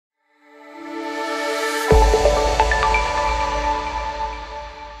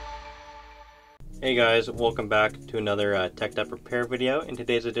Hey guys, welcome back to another TEKDEP repair video. In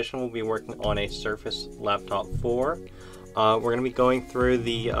today's edition we'll be working on a Surface Laptop 4. We're going to be going through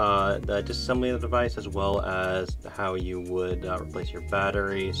the disassembly of the device as well as how you would replace your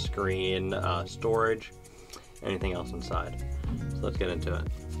battery, screen, storage, anything else inside. So let's get into it.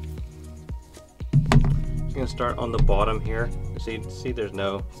 Just going to start on the bottom here. So you can see there's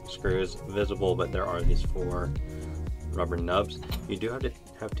no screws visible, but there are these 4 rubber nubs. You do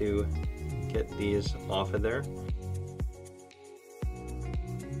have to get these off of there.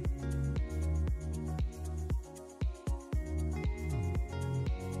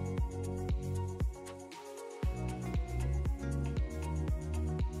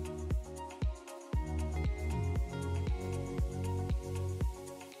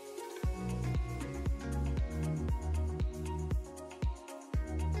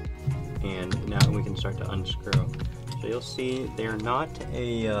 And now we can start to unscrew. So you'll see they're not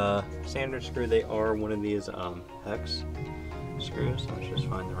a standard screw, they are one of these hex screws. So let's just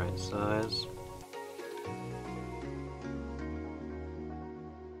find the right size.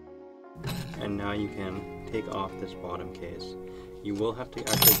 And now you can take off this bottom case. You will have to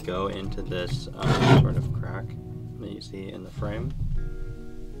actually go into this sort of crack that you see in the frame.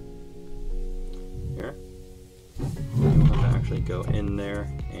 Here. You will have to actually go in there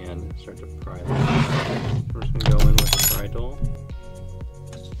and start to pry them. We're just going to go in with the pry tool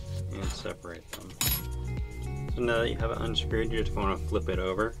and separate them. So now that you have it unscrewed, you're just going to flip it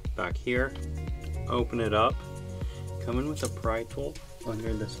over back here, open it up, come in with the pry tool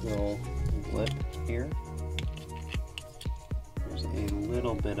under this little lip here. There's a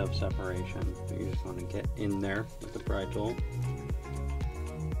little bit of separation, but you just want to get in there with the pry tool.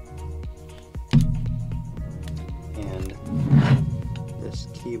 And this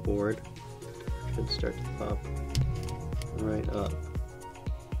keyboard should start to pop right up.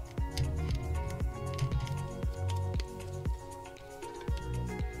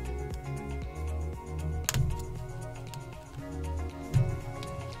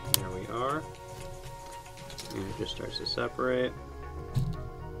 There we are. And it just starts to separate.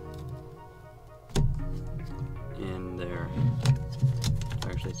 And there, it's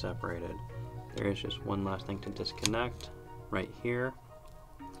actually separated. There is just one last thing to disconnect right here.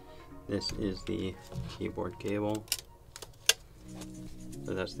 This is the keyboard cable.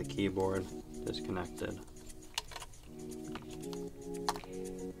 So that's the keyboard disconnected.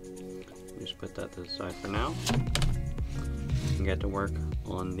 Just put that to the side for now. And get to work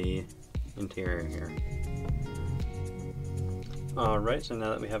on the interior here. Alright, so now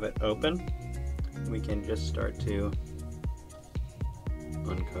that we have it open, we can just start to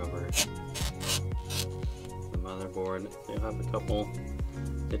uncover motherboard. You'll have a couple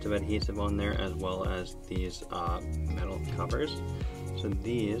bits of adhesive on there as well as these metal covers. So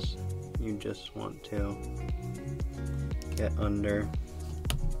these you just want to get under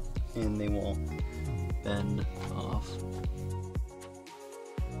and they will bend off.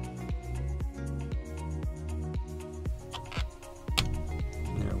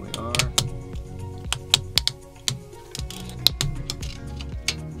 There we are.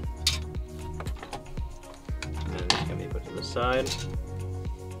 Put to the side.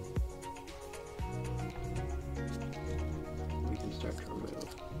 We can start to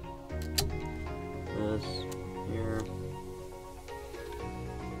remove this here.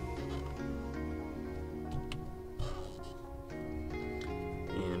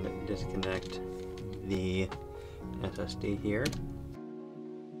 And disconnect the SSD here.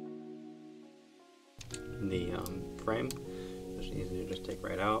 The frame, it's easy to just take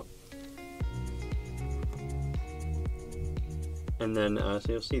right out. And then, so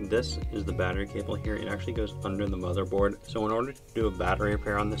you'll see this is the battery cable here. It actually goes under the motherboard. So in order to do a battery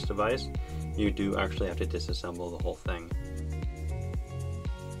repair on this device, you do actually have to disassemble the whole thing.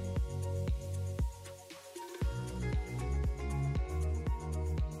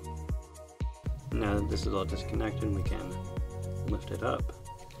 Now that this is all disconnected, we can lift it up.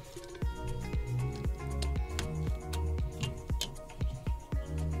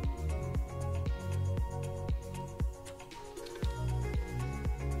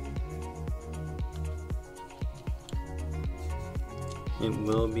 It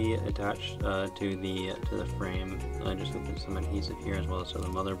will be attached to the frame, just with some adhesive here as well as to the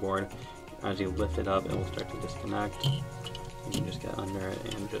motherboard. As you lift it up, it will start to disconnect. You can just get under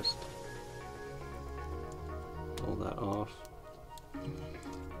it and just pull that off.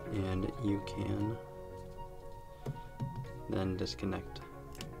 And you can then disconnect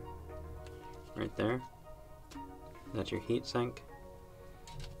right there. That's your heat sink.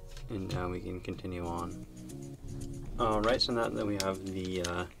 And now we can continue on. Alright, so now that we have the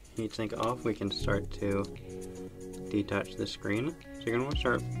heatsink off, we can start to detach the screen. So you're going to want to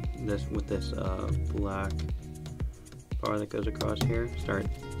start this with this black bar that goes across here. Start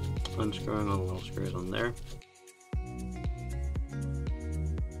unscrewing all the little screws on there.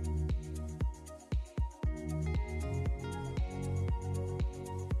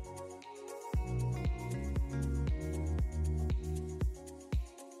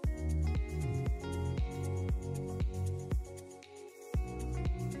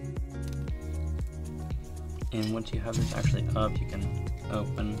 And once you have this actually up, you can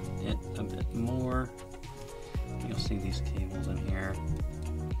open it a bit more. You'll see these cables in here.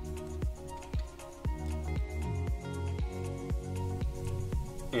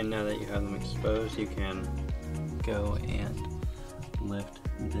 And now that you have them exposed, you can go and lift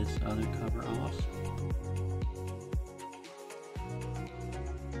this other cover off.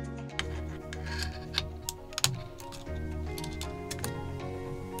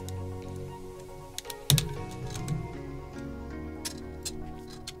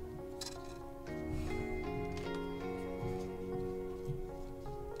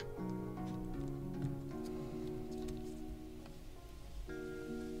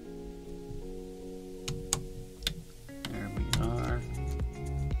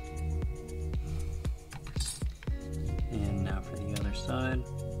 Side.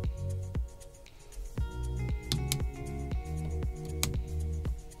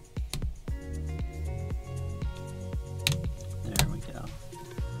 There we go.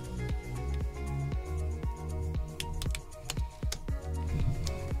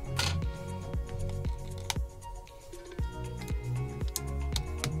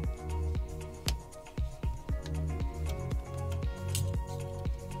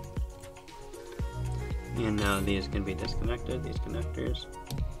 And now these can be disconnected, these connectors.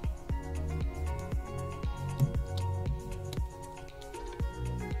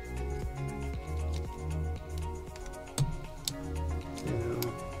 Two,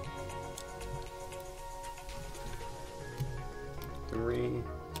 three,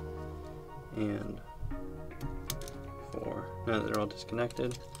 and four. Now that they're all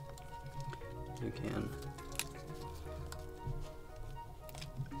disconnected, you can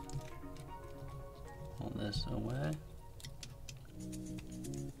pull this away.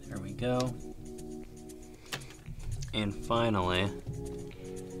 There we go. And finally,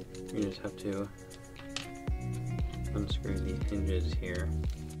 you just have to unscrew the hinges here.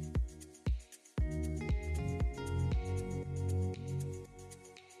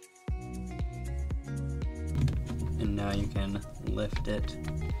 And now you can lift it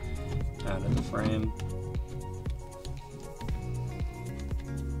out of the frame.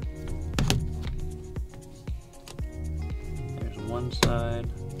 One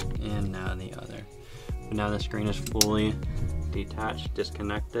side and now the other. But now the screen is fully detached,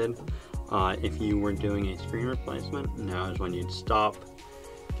 disconnected. If you were doing a screen replacement, now is when you'd stop,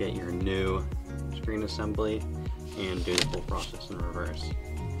 get your new screen assembly, and do the whole process in reverse.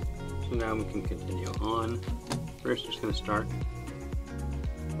 So now we can continue on. First, just going to start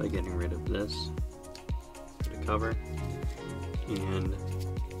by getting rid of this, the cover, and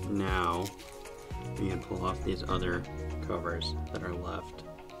now we can pull off these other covers that are left.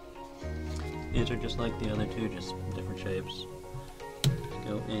 These are just like the other two, just different shapes. Just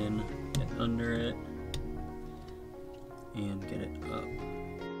go in, get under it, and get it up.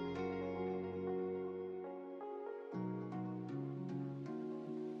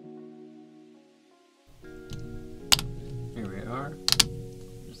 Here we are.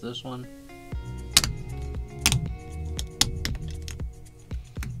 There's this one.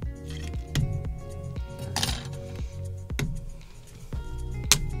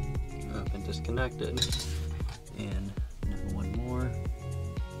 Disconnected, and now one more.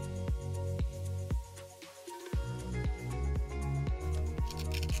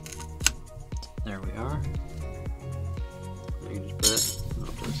 There we are. You can just put it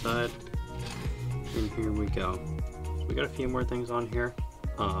off to the side, and here we go. So we got a few more things on here.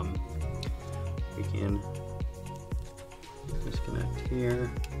 We can disconnect here.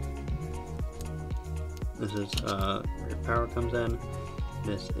 This is where your power comes in.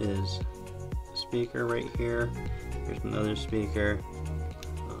 This is speaker right here. Here's another speaker.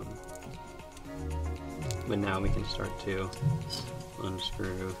 But now we can start to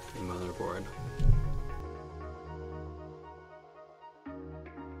unscrew the motherboard.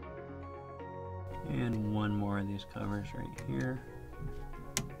 And one more of these covers right here.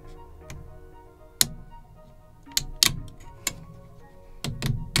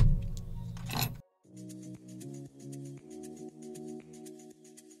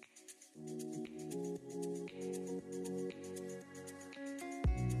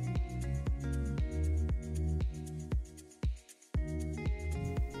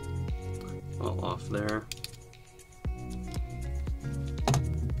 all off there.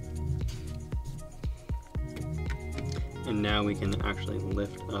 And now we can actually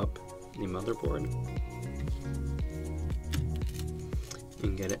lift up the motherboard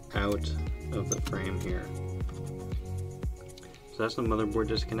and get it out of the frame here. So that's the motherboard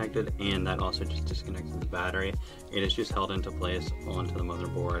disconnected, and that also just disconnected the battery. It is just held into place onto the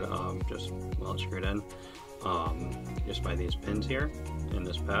motherboard, just while it's screwed in, just by these pins here in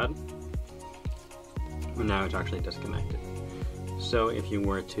this pad. And now it's actually disconnected. So if you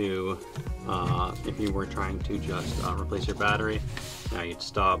were to, if you were trying to just replace your battery, now you'd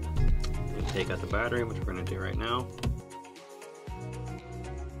stop and take out the battery, which we're going to do right now.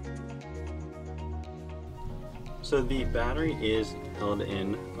 So the battery is held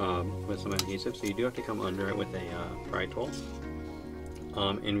in with some adhesive, so you do have to come under it with a pry tool.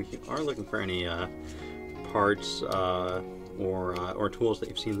 And if you are looking for any parts or tools that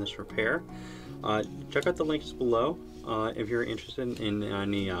you've seen this repair, check out the links below. If you're interested in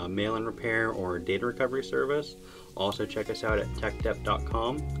any mail-in repair or data recovery service, also check us out at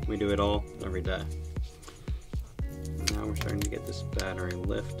TEKDEP.com. We do it all every day. Now we're starting to get this battery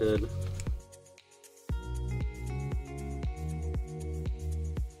lifted.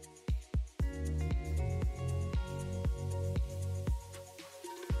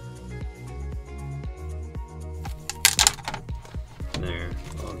 There,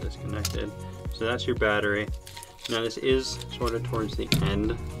 all disconnected. So that's your battery. Now this is sort of towards the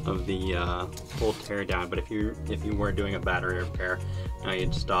end of the whole teardown, but if you were doing a battery repair, now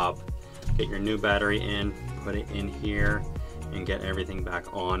you'd stop, get your new battery in, put it in here, and get everything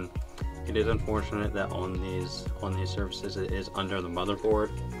back on. It is unfortunate that on these surfaces it is under the motherboard,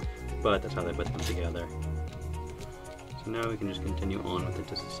 but that's how they put them together. So now we can just continue on with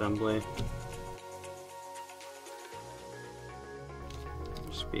the disassembly.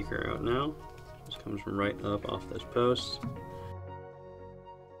 Speaker out now. Just comes right up off this post.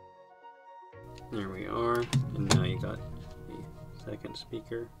 There we are, and now you got the second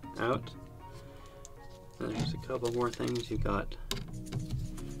speaker out. And there's a couple more things. You got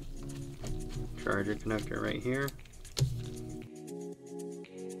charger connector right here.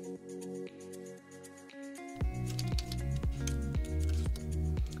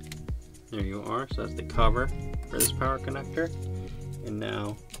 There you are. So that's the cover for this power connector. And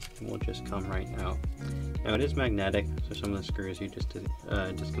now we'll just come right out. Now it is magnetic, so some of the screws you just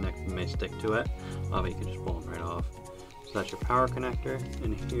disconnect may stick to it, but you can just pull them right off. So that's your power connector,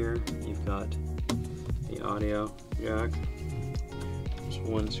 and here you've got the audio jack. Just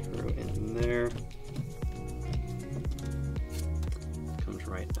one screw in there. Comes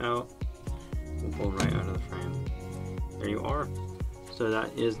right out. We'll pull right out of the frame. There you are. So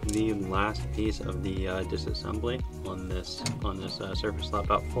that is the last piece of the disassembly on this Surface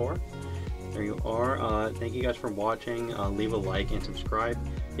Laptop 4. There you are. Thank you guys for watching. Leave a like and subscribe.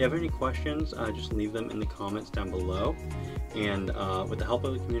 If you have any questions, just leave them in the comments down below. And with the help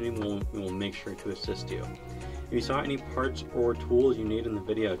of the community, we will make sure to assist you. If you saw any parts or tools you need in the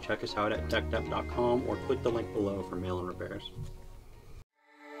video, check us out at TEKDEP.com or click the link below for mail-in repairs.